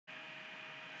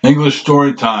English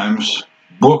Story Times,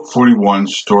 Book 41,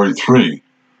 Story 3.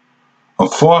 A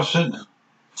faucet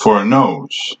for a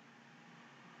nose.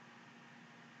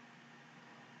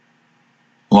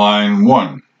 Line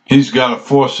 1. He's got a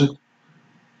faucet.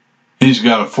 He's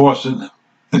got a faucet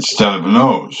instead of a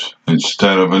nose.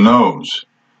 Instead of a nose.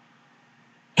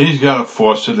 He's got a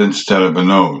faucet instead of a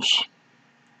nose.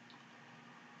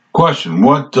 Question.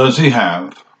 What does he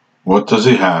have? What does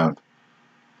he have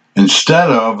instead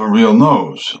of a real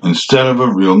nose? Instead of a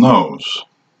real nose.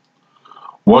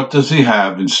 What does he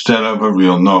have instead of a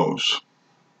real nose?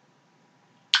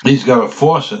 He's got a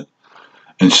faucet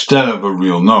instead of a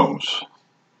real nose.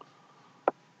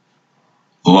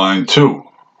 Line 2.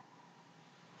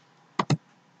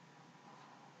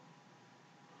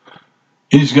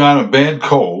 He's got a bad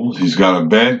cold. He's got a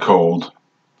bad cold.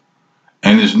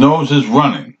 And his nose is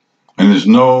running. And his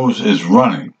nose is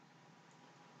running.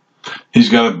 He's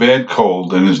got a bad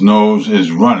cold and his nose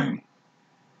is running.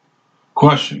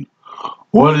 Question.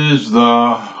 What is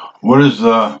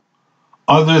the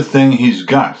other thing he's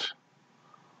got?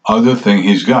 Other thing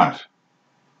he's got.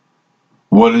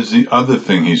 What is the other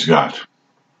thing he's got?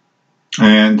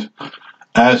 And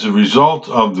as a result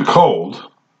of the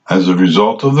cold,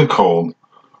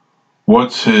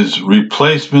 what's his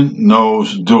replacement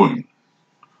nose doing?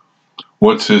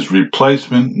 What's his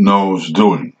replacement nose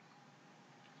doing?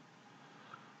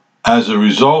 As a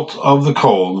result of the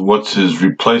cold, what's his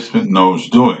replacement nose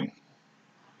doing?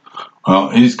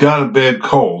 Well, he's got a bad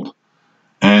cold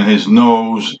and his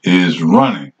nose is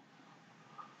running.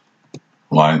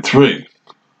 Line 3.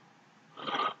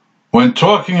 When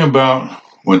talking about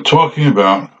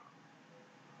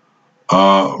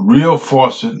a real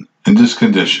faucet in this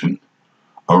condition,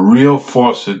 we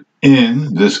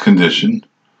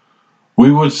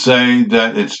would say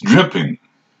that it's dripping.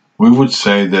 We would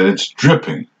say that it's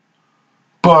dripping,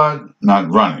 but not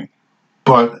running.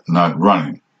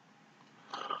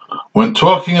 When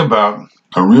talking about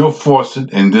a real faucet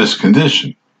in this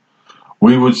condition,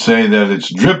 we would say that it's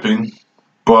dripping,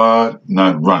 but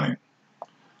not running.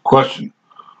 Question.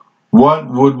 What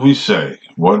would we say?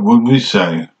 What would we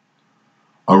say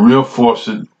a real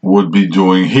faucet would be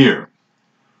doing here?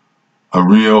 A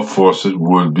real faucet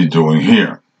would be doing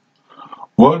here.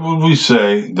 What would we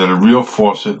say that a real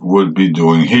faucet would be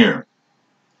doing here?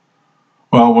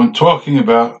 Well, when talking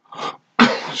about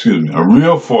a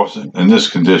real faucet in this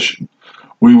condition,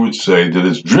 we would say that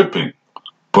it's dripping,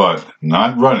 but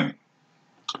not running.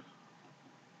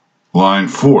 Line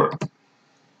 4.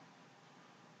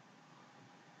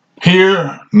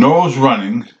 Here, nose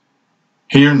running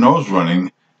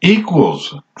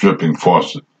equals dripping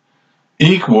faucet.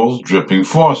 Equals dripping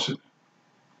faucet.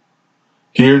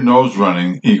 Here, nose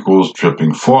running equals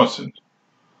dripping faucet.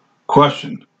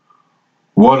 Question.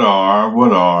 What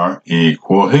are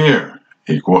equal here?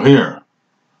 Equal here.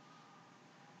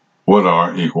 What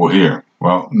are equal here?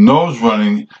 Well, nose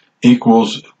running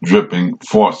equals dripping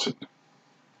faucet.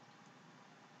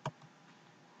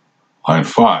 Line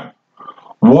 5.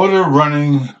 Water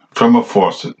running from a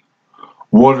faucet.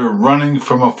 Water running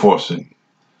from a faucet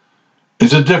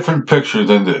is a different picture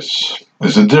than this.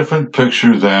 Is a different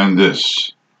picture than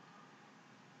this.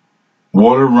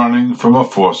 Water running from a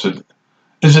faucet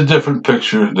is a different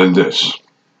picture than this.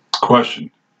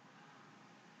 Question.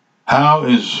 How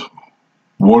is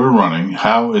water running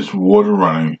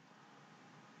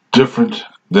different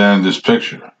than this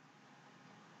picture?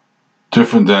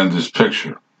 Different than this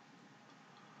picture.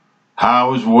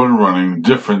 How is water running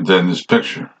different than this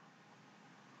picture?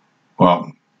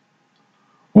 Well,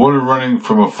 water running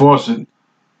from a faucet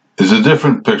is a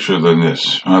different picture than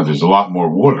this. There's a lot more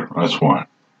water, that's why.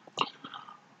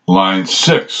 Line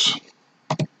 6.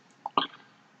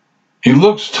 He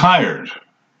looks tired.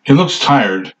 He looks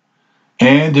tired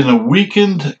and in a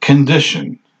weakened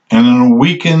condition. He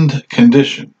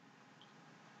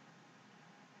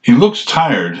looks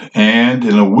tired and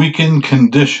in a weakened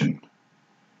condition.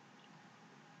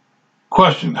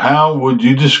 Question. How would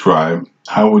you describe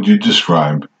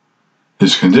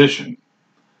his condition?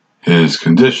 His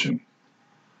condition.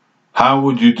 How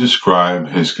would you describe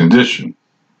his condition?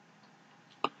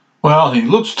 Well, he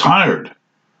looks tired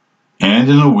and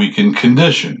in a weakened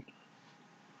condition.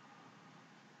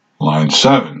 Line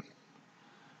 7.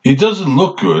 He doesn't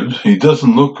look good. He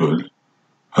doesn't look good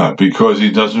because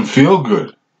he doesn't feel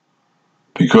good.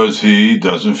 Because he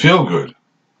doesn't feel good.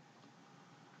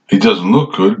 He doesn't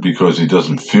look good because he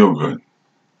doesn't feel good.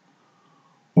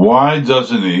 Why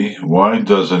doesn't he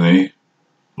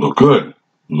look good?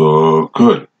 Look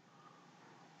good.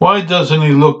 Why doesn't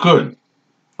he look good?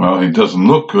 Well, he doesn't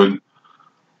look good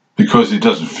because he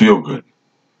doesn't feel good.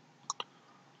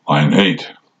 Line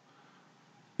 8.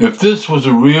 If this was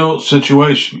a real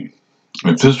situation,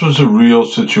 in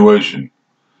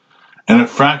a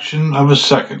fraction of a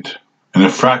second, the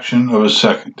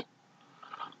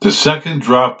second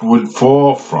drop would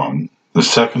fall from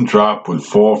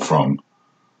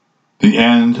the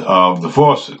end of the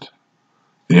faucet.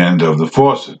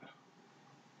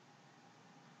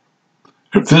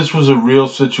 If this was a real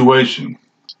situation,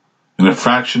 in a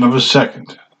fraction of a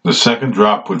second, the second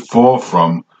drop would fall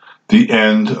from the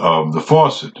end of the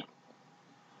faucet.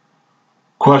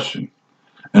 Question: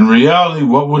 in reality,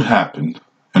 what would happen?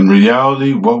 To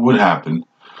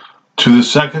the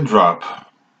second drop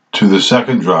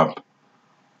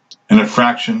in a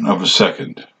fraction of a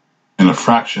second?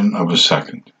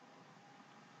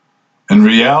 In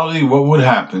reality, what would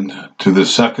happen to the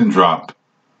second drop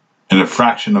in a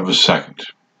fraction of a second?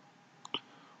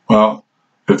 Well,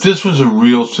 if this was a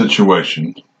real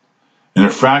situation, in a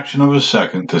fraction of a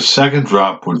second, the second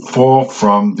drop would fall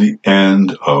from the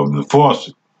end of the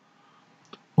faucet.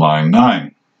 Line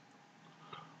 9.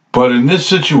 But in this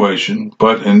situation,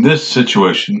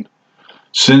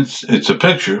 since it's a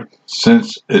picture,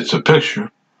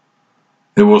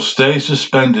 it will stay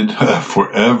suspended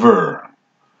forever.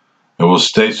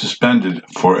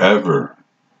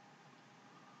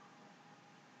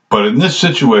 But in this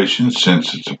situation,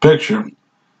 since it's a picture,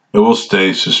 it will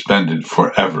stay suspended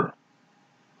forever.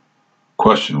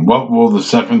 Question: what will the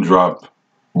second drop?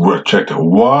 Why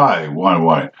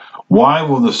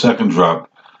will the second drop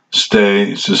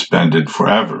stay suspended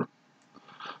forever?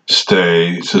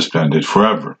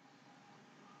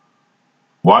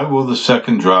 Why will the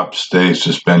second drop stay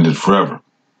suspended forever?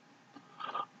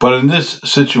 But in this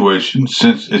situation,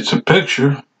 since it's a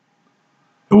picture,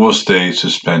 it will stay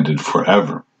suspended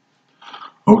forever.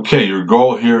 Okay, your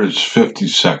goal here is 50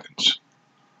 seconds.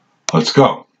 Let's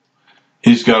go.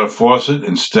 He's got a faucet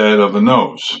instead of a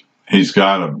nose. He's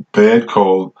got a bad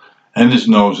cold and his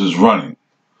nose is running.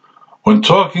 When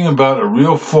talking about a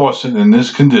real faucet in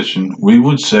this condition, we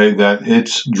would say that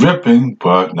it's dripping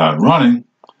but not running.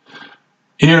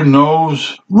 Here,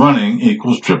 nose running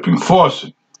equals dripping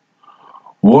faucet.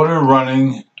 Water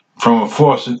running from a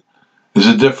faucet is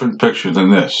a different picture than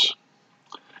this.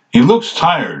 He looks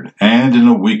tired and in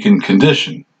a weakened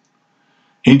condition.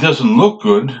 He doesn't look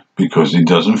good because he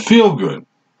doesn't feel good.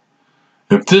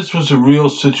 If this was a real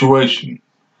situation,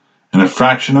 in a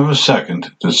fraction of a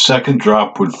second, the second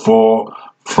drop would fall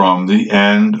from the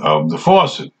end of the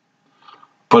faucet.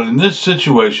 But in this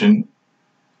situation,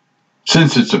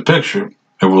 since it's a picture,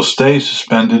 it will stay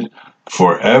suspended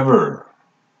forever.